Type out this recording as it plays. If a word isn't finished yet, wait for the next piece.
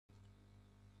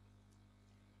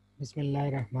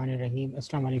Bismillahirrahmanirrahim.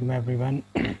 Assalamu alaikum everyone.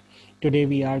 Today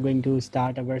we are going to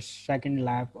start our second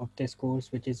lab of this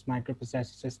course, which is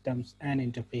microprocessor systems and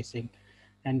interfacing.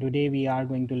 And today we are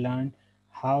going to learn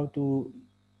how to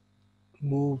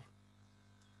move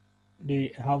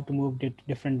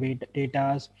different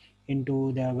datas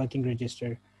into the working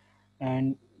register,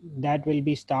 and that will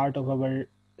be start of our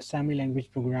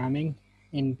semi-language programming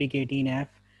in PIC18F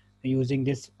using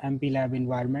this MPLAB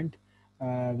environment,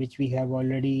 which we have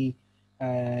already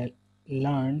uh,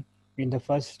 learned in the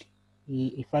first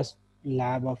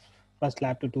lab of first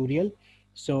lab tutorial.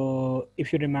 So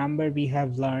if you remember, we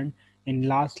have learned in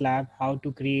last lab how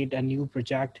to create a new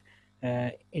project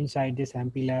inside this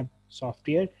MPLAB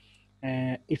software.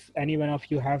 If any one of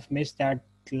you have missed that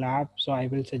lab, so I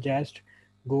will suggest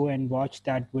go and watch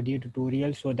that video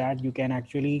tutorial so that you can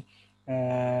actually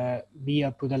be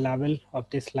up to the level of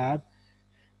this lab.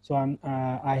 So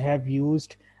I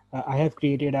have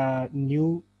created a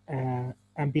new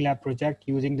MPLAB project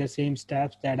using the same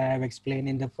steps that I have explained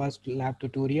in the first lab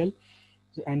tutorial.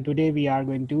 And today we are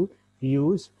going to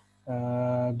use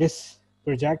this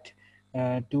project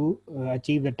to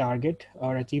achieve the target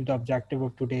or achieve the objective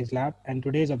of today's lab. And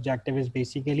today's objective is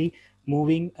basically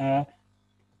moving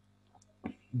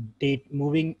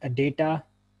moving a data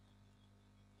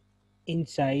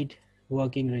inside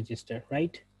working register,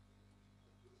 right?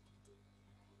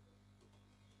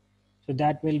 So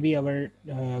that will be our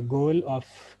goal of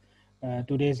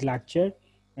today's lecture.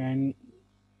 And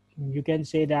you can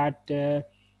say that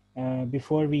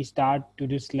before we start to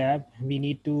this lab, we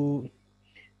need to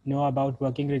know about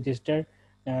working register.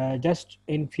 Just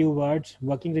in few words,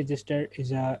 working register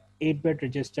is a 8-bit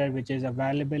register which is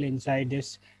available inside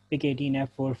this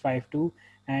PIC18F452,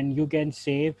 and you can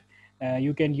save,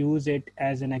 you can use it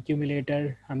as an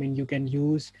accumulator. I mean, you can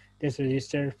use this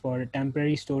register for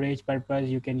temporary storage purpose.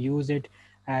 You can use it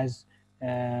as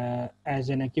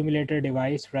an accumulator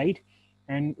device, right?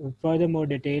 And furthermore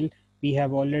detail, we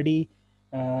have already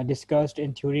discussed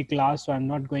in theory class, so I'm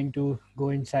not going to go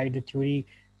inside the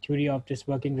theory of this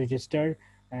working register.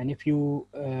 And if you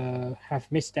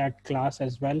have missed that class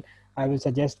as well, I will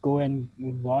suggest go and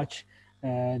watch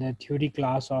the theory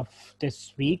class of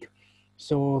this week.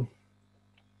 So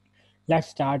let's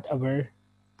start our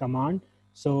command.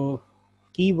 So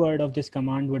keyword of this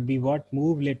command would be what?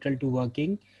 Move literal to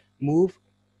working, move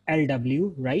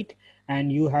LW, right?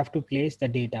 And you have to place the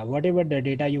data, whatever the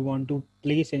data you want to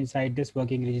place inside this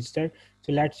working register.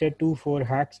 So let's say 24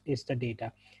 hex is the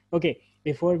data. Okay,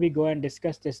 before we go and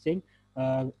discuss this thing,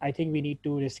 I think we need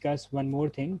to discuss one more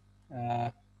thing,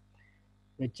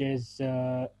 which is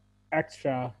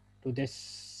extra to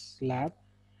this lab.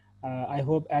 I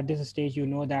hope at this stage you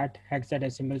know that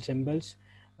hexadecimal symbols,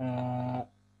 uh,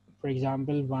 for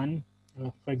example,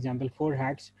 for example, 4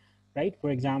 hex, right?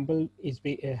 For example, is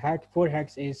 4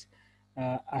 hex is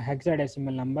a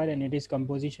hexadecimal number, and it is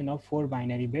composition of 4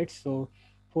 binary bits. So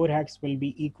 4 hex will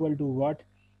be equal to what?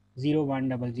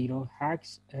 0100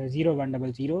 hex,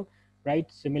 0100, right?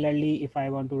 Similarly, if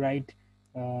I want to write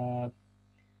uh,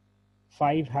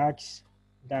 5 hex,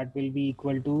 that will be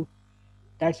equal to,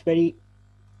 that's very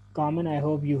common. I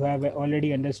hope you have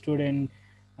already understood in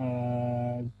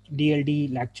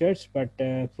DLD lectures, but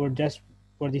for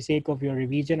the sake of your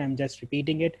revision, I'm just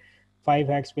repeating it. 5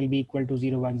 hex will be equal to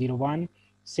 0101.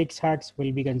 6 hex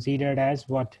will be considered as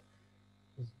what?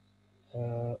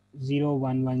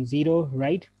 0110,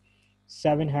 right?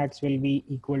 7 hex will be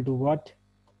equal to what?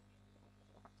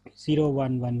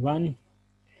 0111,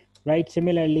 right?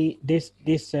 Similarly, this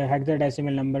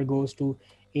hexadecimal number goes to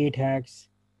 8 hex,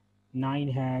 9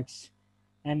 hex,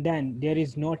 and then there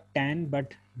is not 10,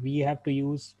 but we have to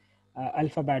use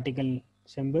alphabetical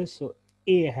symbols. So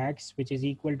a hex, which is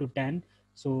equal to 10,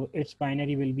 so its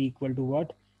binary will be equal to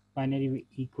what? Binary will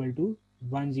equal to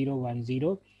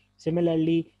 1010.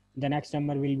 Similarly, the next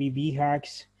number will be b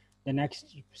hex, the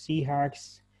next c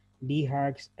hex, d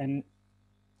hex, and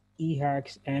e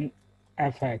hex, and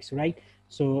f hex, right?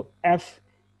 So f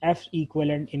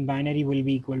equivalent in binary will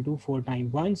be equal to 4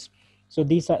 times 1s. So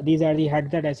these are the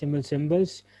hexadecimal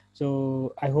symbols.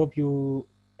 So I hope you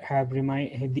have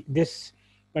this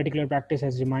particular practice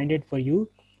has reminded for you.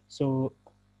 So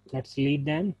let's lead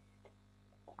them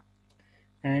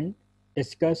and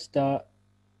discuss our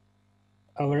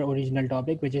original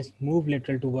topic, which is move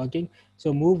literal to working.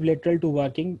 So move literal to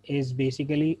working is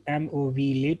basically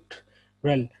MOV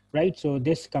literal, right? So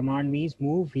this command means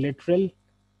move literal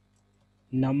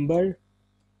number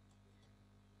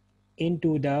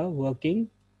into the working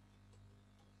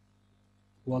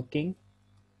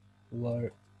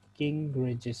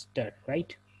register,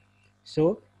 right?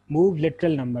 So move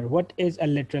literal number. What is a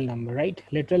literal number, right?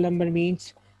 Literal number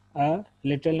means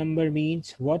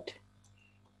what?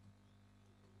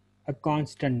 A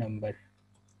constant number,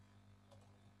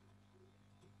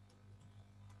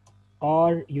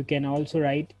 or you can also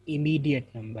write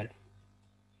immediate number,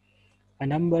 a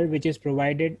number which is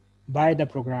provided by the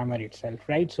programmer itself,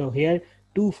 right? So here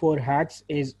 24 hex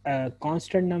is a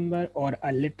constant number or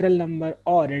a literal number,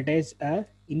 or it is a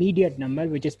immediate number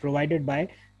which is provided by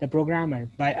the programmer,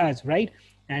 by us, right?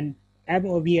 And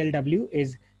MOVLW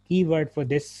is keyword for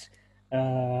this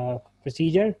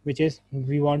procedure, which is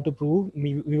we want to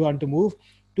move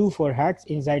 24 hex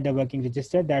inside the working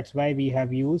register. That's why we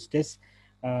have used this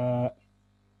uh,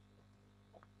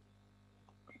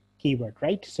 keyword,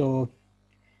 right? So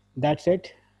that's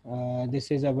it.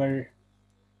 This is our,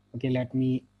 okay, let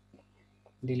me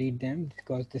delete them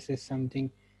because this is something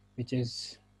which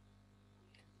is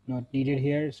not needed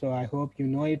here. So I hope you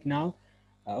know it now.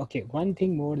 Okay, one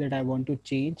thing more that I want to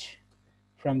change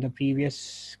from the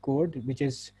previous code, which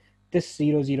is this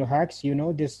 00 hex. You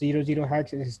know, this 00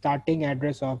 hex is starting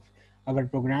address of our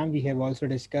program. We have also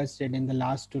discussed it in the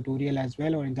last tutorial as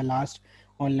well, or in the last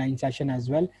online session as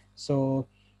well. So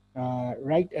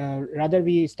rather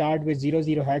we start with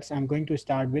 00 hex. I'm going to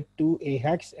start with 2a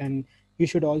hex, and you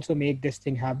should also make this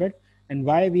thing habit. And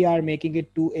why we are making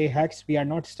it 2a hex, we are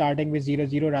not starting with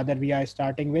 00, rather we are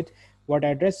starting with what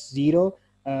address? 0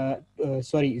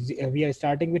 we are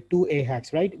starting with 2a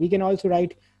hex, right? We can also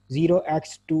write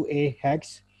 0x2a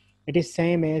hex. It is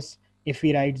same as if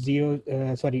we write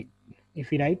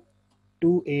if we write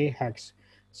 2a hex.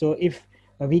 So if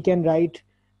we can write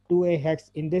 2a hex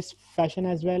in this fashion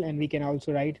as well, and we can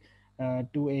also write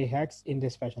 2a hex in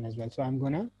this fashion as well. So I'm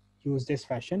gonna use this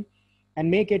fashion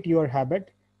and make it your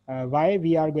habit. Why,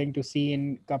 we are going to see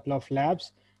in couple of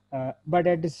labs, but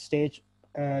at this stage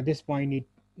this point need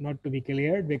not to be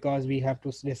cleared, because we have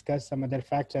to discuss some other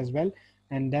facts as well,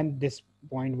 and then this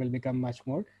point will become much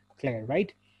more clear,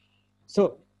 right?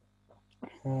 So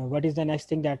what is the next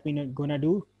thing that we're gonna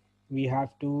do? We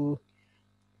have to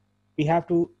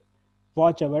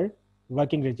watch our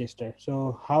working register.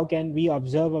 So how can we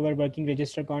observe our working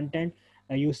register content?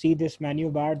 You see this menu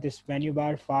bar,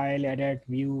 file, edit,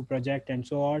 view, project, and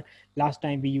so on. Last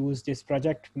time we used this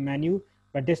project menu,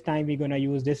 but this time we're going to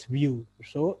use this view.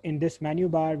 So in this menu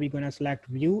bar, we're going to select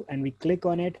view and we click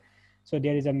on it. So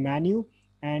there is a menu,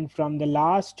 and from the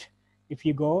last, if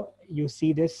you go, you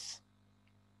see this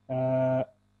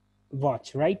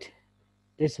watch, right?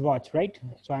 This watch, right?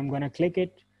 So I'm going to click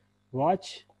it,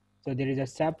 watch. So there is a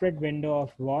separate window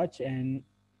of watch, and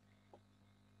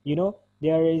you know,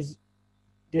 there is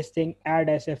this thing add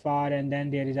SFR, and then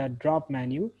there is a drop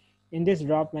menu. In this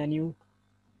drop menu,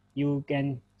 you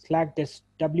can select this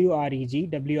WREG.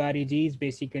 WREG is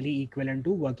basically equivalent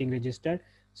to working register.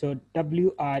 So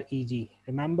WREG,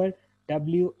 remember,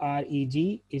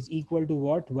 WREG is equal to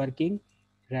what? Working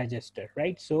register,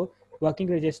 right? So working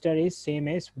register is same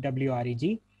as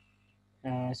WREG.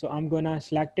 So I'm gonna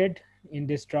select it in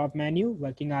this drop menu,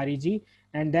 working REG,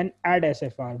 and then add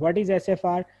SFR. What is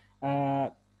SFR?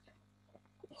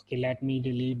 Okay, let me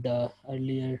delete the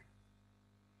earlier.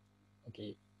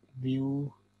 Okay,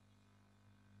 view,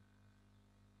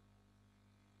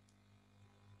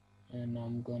 and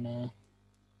I'm gonna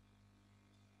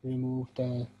remove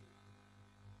the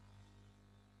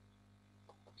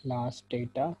last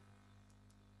data,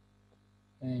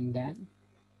 and then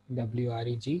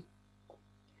WREG.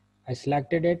 I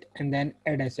selected it, and then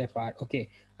add SFR. Okay,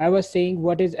 I was saying,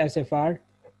 what is SFR?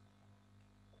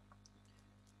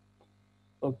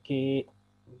 Okay,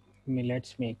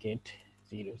 let's make it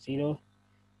 00,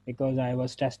 because I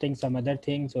was testing some other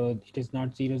thing. So it is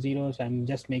not 00. So I'm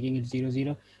just making it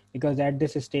 00, because at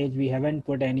this stage we haven't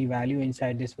put any value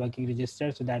inside this working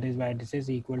register. So that is why this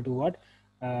is equal to what?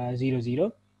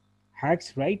 00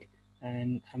 hex, right?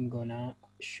 And I'm gonna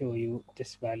show you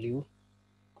this value.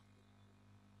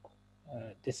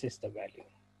 This is the value,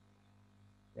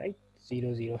 right?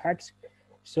 00 hex.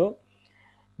 So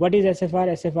what is SFR?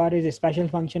 SFR is a special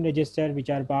function register which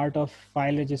are part of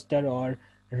file register or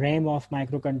RAM of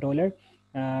microcontroller.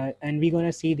 And we're going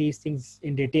to see these things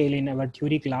in detail in our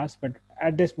theory class. But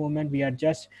at this moment, we are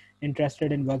just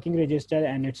interested in working register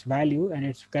and its value, and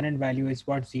its current value is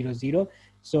what? 00.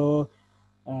 So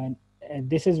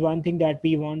this is one thing that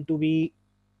we want to be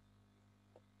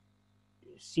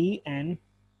seen, and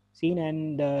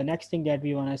the next thing that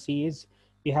we want to see is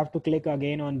we have to click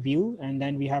again on view, and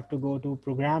then we have to go to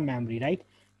program memory, right?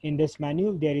 In this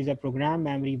menu there is a program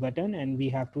memory button, and we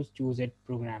have to choose it,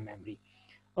 program memory.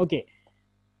 Okay,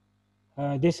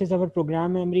 This is our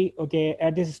program memory. Okay,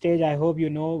 at this stage, I hope you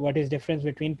know what is difference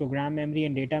between program memory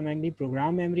and data memory.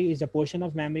 Program memory is a portion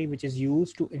of memory which is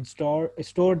used to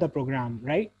store the program,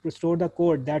 right? To store the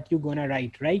code that you're gonna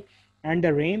write, right? And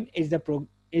the RAM is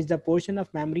the portion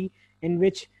of memory in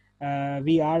which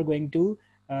we are going to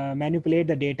manipulate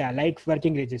the data, like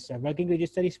working register. Working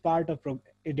register is part of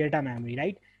data memory,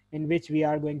 right? In which we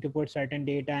are going to put certain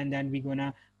data and then we're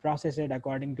gonna process it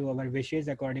according to our wishes,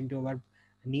 according to our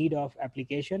need of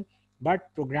application.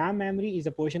 But program memory is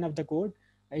a portion of the code,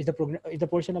 is the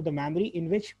portion of the memory in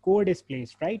which code is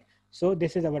placed, right? So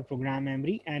this is our program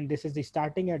memory, and this is the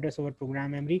starting address of our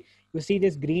program memory. You see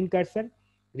this green cursor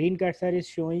is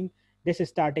showing this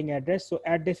starting address. So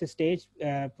at this stage,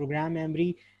 program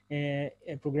memory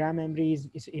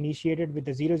is initiated with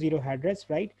the 00 address,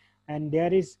 right? And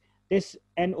there is this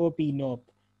NOP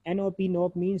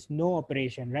means no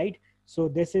operation, right? So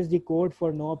this is the code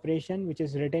for no operation, which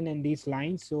is written in these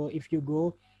lines. So if you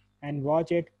go and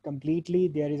watch it completely,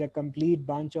 there is a complete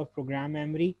bunch of program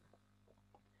memory.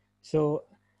 So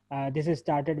this is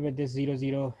started with this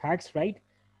 00 hex, right?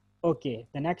 Okay,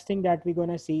 the next thing that we're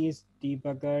gonna see is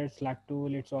debugger select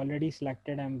tool. It's already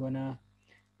selected. I'm gonna,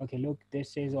 okay, look,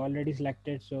 this is already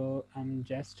selected. So I'm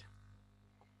just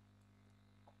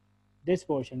this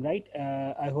portion, right?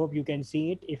 I hope you can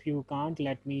see it. If you can't,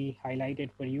 let me highlight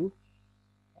it for you.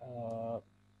 Uh,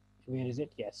 where is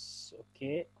it? Yes,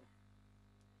 okay,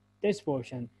 this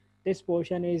portion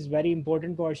is very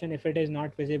important portion. If it is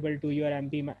not visible to your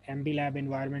MPLAB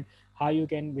environment, how you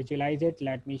can visualize it,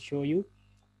 let me show you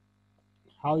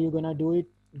how you're gonna do it.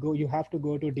 You have to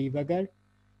go to debugger,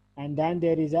 and then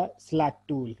there is a select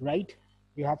tool, right?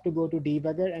 You have to go to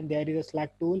debugger and there is a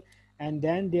select tool, and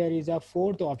then there is a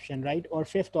fourth option, right? Or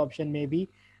fifth option maybe,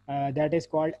 that is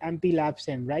called MPLAB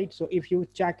sim, right? So if you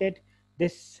check it,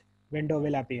 this window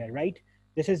will appear, right?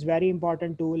 This is very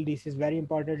important tool. This is very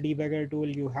important debugger tool.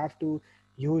 You have to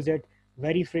use it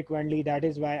very frequently. That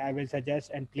is why I will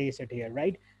suggest and place it here,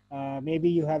 right? Maybe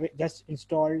you have it just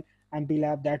installed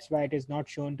MPLAB, that's why it is not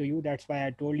shown to you. That's why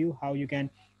I told you how you can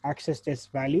access this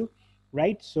value,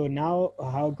 right? So now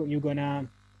how you gonna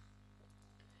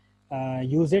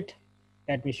use it?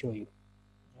 Let me show you.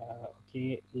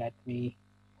 Okay, let me,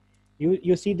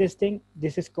 you see this thing,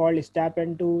 this is called step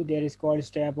into, there is called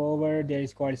step over, there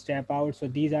is called step out. So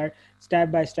these are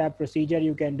step by step procedure,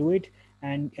 you can do it.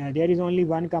 And there is only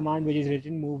one command which is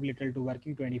written, move little to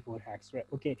working 24 hex, right?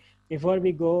 Okay, before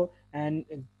we go and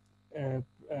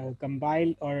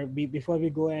compile, or before we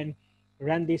go and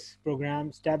run this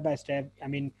program step by step, I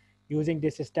mean using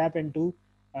this step into,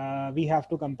 we have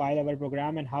to compile our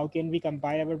program. And how can we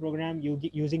compile our program?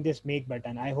 Using this make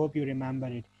button. I hope you remember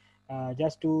it.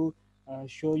 Just to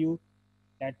show you,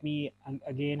 let me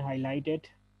again highlight it.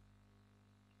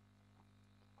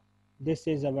 This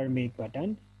is our make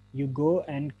button. You go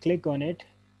and click on it,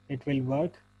 it will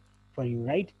work for you,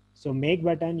 right? So make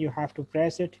button, you have to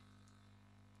press it.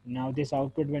 Now this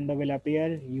output window will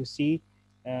appear. You see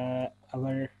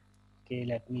our, okay,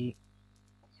 let me,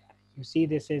 you see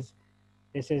this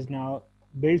is now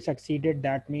build succeeded.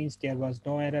 That means there was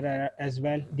no error as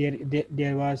well.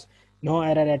 There was no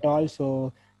error at all.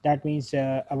 So that means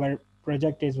our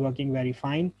project is working very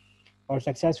fine, or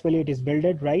successfully it is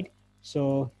builded, right?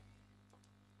 So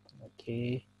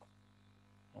okay,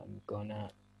 I'm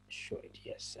gonna show it.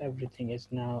 Yes, everything is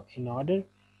now in order.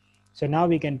 So now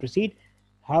we can proceed.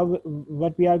 How,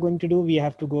 what we are going to do, we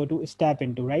have to go to step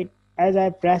into, right? As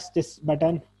I press this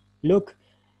button, look,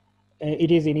 it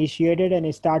is initiated and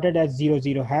it started as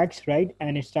 00 hex, right?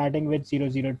 And it's starting with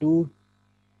 002,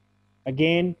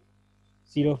 again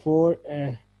 04,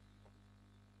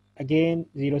 again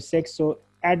 06. So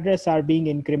address are being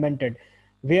incremented.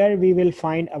 Where we will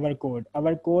find our code,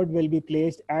 our code will be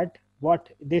placed at what,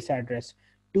 this address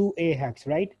 2A hex,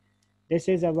 right? This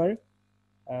is our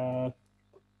uh,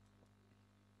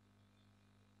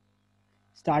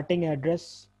 starting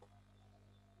address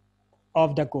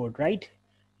of the code, right?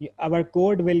 Our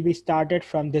code will be started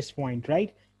from this point,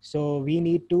 right? So we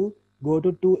need to go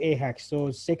to 2A hex. So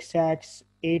 6x,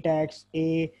 8x,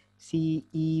 A, C,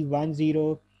 E,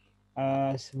 10,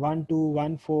 1, 2,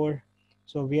 1, 4.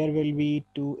 So where will be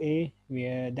 2A?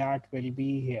 Where that will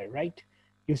be here, right?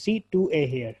 You see 2A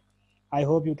here. I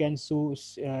hope you can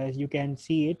you can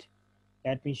see it.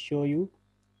 Let me show you.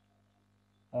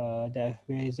 Where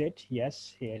is it?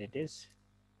 Yes, here it is.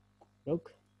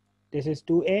 Look, this is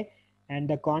 2A, and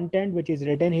the content which is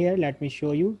written here, let me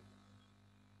show you.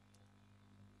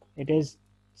 It is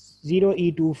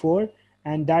 0E24,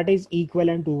 and that is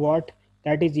equivalent to what?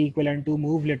 That is equivalent to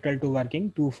move literal to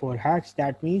working 24 hex.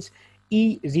 That means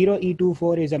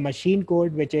E0E24 is a machine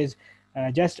code which is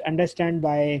just understand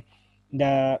by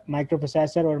the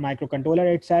microprocessor or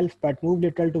microcontroller itself, but move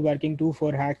literal to working 2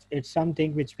 4 hacks, it's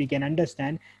something which we can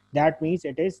understand. That means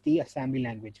it is the assembly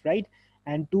language, right?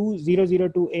 And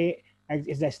 2002A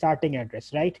is the starting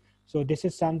address, right? So this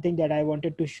is something that I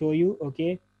wanted to show you.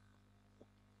 Okay,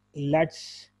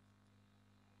 let's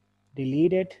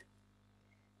delete it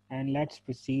and let's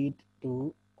proceed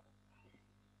to,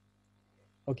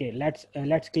 okay,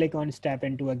 let's click on step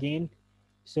into again.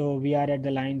 So we are at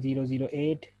the line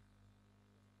 008.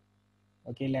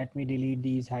 Okay, let me delete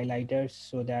these highlighters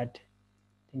so that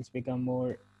things become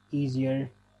more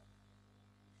easier.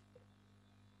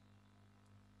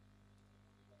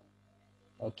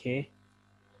 Okay,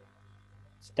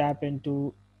 step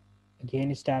into,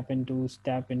 again step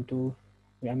into,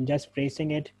 I'm just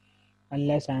pressing it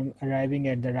unless I'm arriving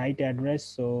at the right address.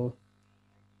 So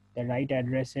the right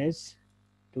address is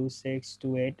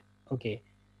 2628. Okay,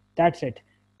 that's it,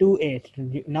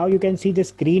 28. Now you can see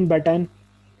this green button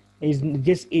is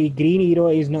just a green arrow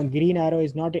is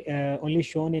not only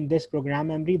shown in this program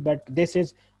memory, but this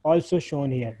is also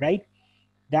shown here, right?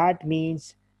 That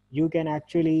means you can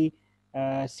actually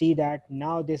see that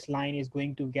now this line is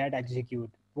going to get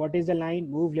executed. What is the line?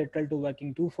 Move literal to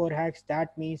working 2 4 hex.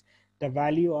 That means the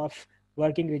value of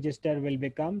working register will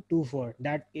become 2 4.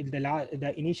 That is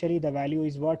the initially the value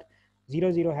is what?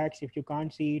 00 hex. If you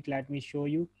can't see it, let me show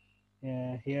you.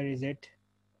 Here is it,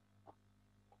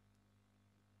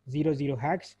 00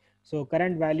 hex. So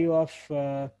current value of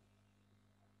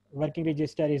working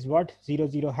register is what?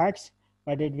 00 hex,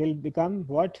 but it will become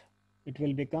what? It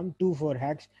will become 24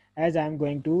 hex as I'm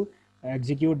going to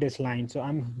execute this line. So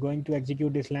I'm going to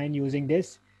execute this line using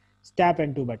this step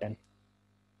into button.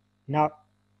 Now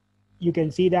you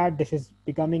can see that this is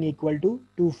becoming equal to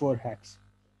 24 hex.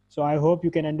 So I hope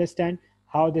you can understand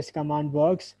how this command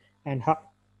works and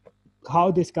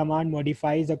how this command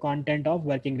modifies the content of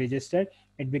working register.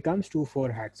 It becomes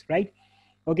 24 hex, right?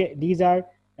 Okay, these are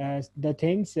the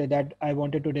things that I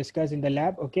wanted to discuss in the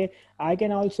lab. Okay, I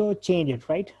can also change it,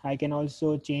 right? I can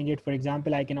also change it. For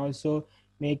example, I can also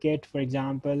make it, for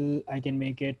example, I can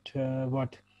make it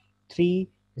what, 30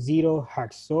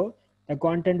 hex. So the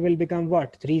content will become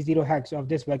what, 30 hex of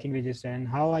this working register. And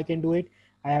how I can do it?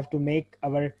 I have to make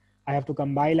our, I have to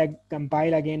compile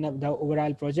again the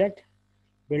overall project.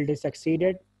 Build is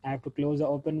succeeded. I have to close the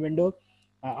open window,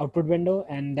 output window,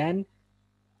 and then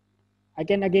I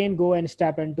can again go and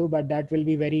step into, but that will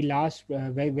be very last,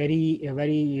 very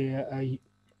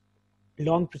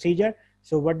long procedure.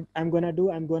 So what I'm gonna do,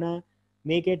 I'm gonna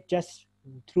make it just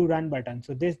through run button.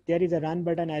 So this, there is a run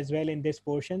button as well in this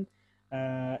portion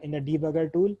in the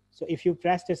debugger tool. So if you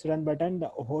press this run button, the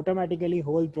automatically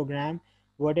whole program,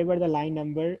 whatever the line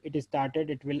number it is started,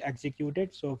 it will execute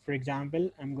it. So for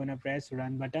example, I'm gonna press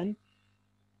run button.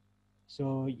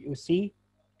 So you see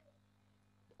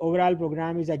overall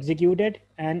program is executed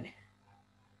and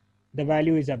the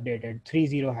value is updated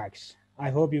 30 hex. I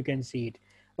hope you can see it.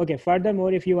 Okay,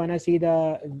 furthermore, if you want to see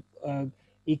the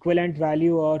equivalent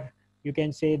value, or you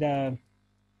can say the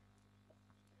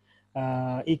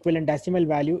equivalent decimal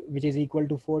value, which is equal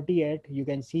to 48, you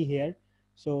can see here.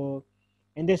 So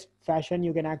in this fashion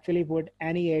you can actually put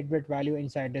any 8-bit value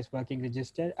inside this working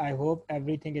register. I hope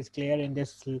everything is clear in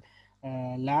this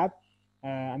lab.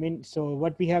 I mean, so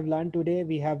what we have learned today,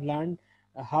 we have learned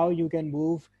how you can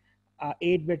move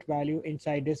 8-bit value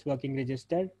inside this working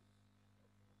register,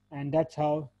 and that's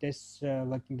how this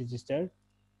working register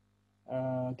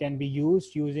can be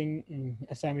used using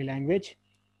assembly language.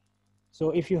 So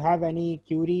if you have any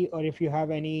query, or if you have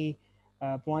any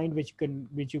point which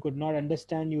you could not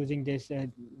understand using this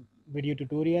video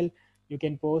tutorial, you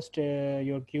can post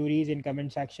your queries in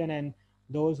comment section, and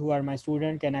those who are my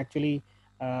student can actually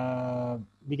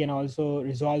we can also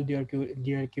resolve their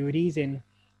queries in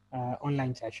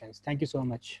online sessions. Thank you so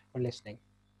much for listening.